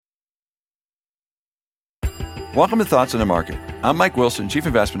Welcome to Thoughts on the Market. I'm Mike Wilson, Chief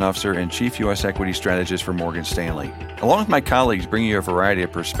Investment Officer and Chief U.S. Equity Strategist for Morgan Stanley. Along with my colleagues bringing you a variety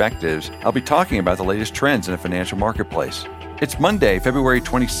of perspectives, I'll be talking about the latest trends in the financial marketplace. It's Monday, February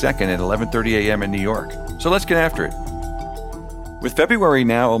 22nd at 11:30 a.m. in New York. So let's get after it. With February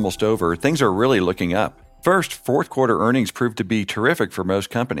now almost over, things are really looking up. First, fourth quarter earnings proved to be terrific for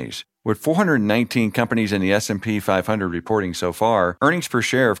most companies. With 419 companies in the S&P 500 reporting so far, earnings per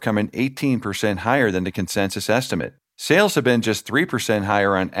share have come in 18% higher than the consensus estimate. Sales have been just 3%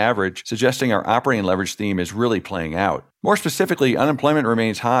 higher on average, suggesting our operating leverage theme is really playing out. More specifically, unemployment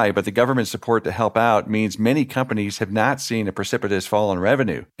remains high, but the government support to help out means many companies have not seen a precipitous fall in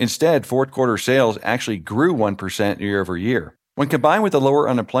revenue. Instead, fourth quarter sales actually grew 1% year over year. When combined with the lower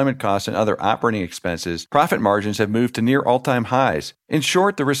unemployment costs and other operating expenses, profit margins have moved to near all-time highs. In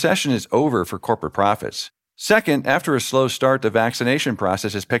short, the recession is over for corporate profits. Second, after a slow start, the vaccination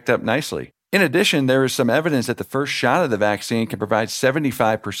process has picked up nicely. In addition, there is some evidence that the first shot of the vaccine can provide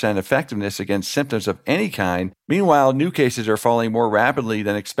 75% effectiveness against symptoms of any kind. Meanwhile, new cases are falling more rapidly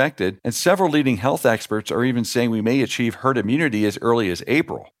than expected, and several leading health experts are even saying we may achieve herd immunity as early as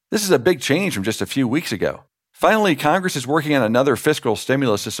April. This is a big change from just a few weeks ago. Finally, Congress is working on another fiscal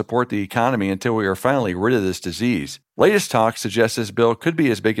stimulus to support the economy until we are finally rid of this disease. Latest talk suggests this bill could be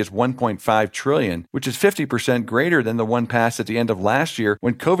as big as $1.5 trillion, which is 50% greater than the one passed at the end of last year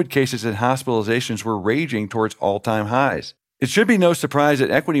when COVID cases and hospitalizations were raging towards all-time highs. It should be no surprise that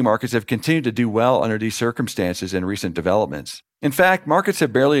equity markets have continued to do well under these circumstances and recent developments. In fact, markets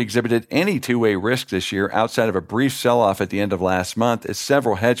have barely exhibited any two-way risk this year outside of a brief sell-off at the end of last month as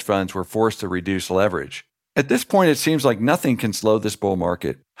several hedge funds were forced to reduce leverage. At this point, it seems like nothing can slow this bull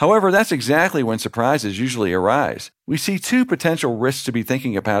market. However, that's exactly when surprises usually arise. We see two potential risks to be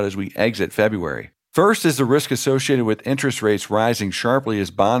thinking about as we exit February. First is the risk associated with interest rates rising sharply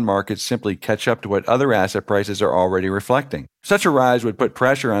as bond markets simply catch up to what other asset prices are already reflecting. Such a rise would put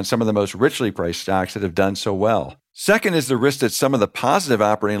pressure on some of the most richly priced stocks that have done so well. Second is the risk that some of the positive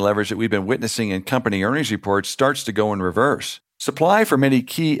operating leverage that we've been witnessing in company earnings reports starts to go in reverse. Supply for many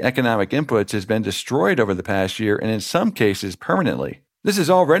key economic inputs has been destroyed over the past year and in some cases permanently. This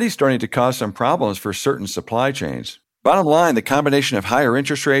is already starting to cause some problems for certain supply chains. Bottom line, the combination of higher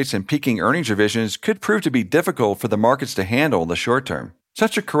interest rates and peaking earnings revisions could prove to be difficult for the markets to handle in the short term.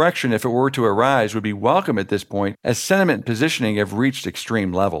 Such a correction, if it were to arise, would be welcome at this point as sentiment and positioning have reached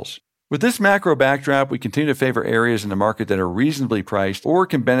extreme levels. With this macro backdrop, we continue to favor areas in the market that are reasonably priced or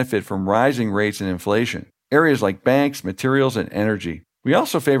can benefit from rising rates and inflation. Areas like banks, materials, and energy. We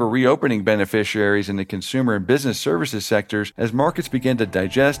also favor reopening beneficiaries in the consumer and business services sectors as markets begin to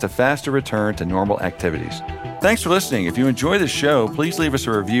digest a faster return to normal activities. Thanks for listening. If you enjoy the show, please leave us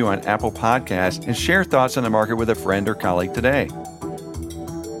a review on Apple Podcasts and share thoughts on the market with a friend or colleague today.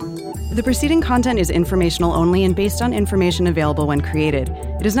 The preceding content is informational only and based on information available when created.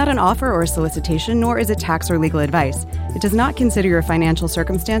 It is not an offer or a solicitation, nor is it tax or legal advice. It does not consider your financial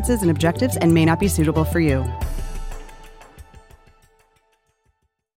circumstances and objectives and may not be suitable for you.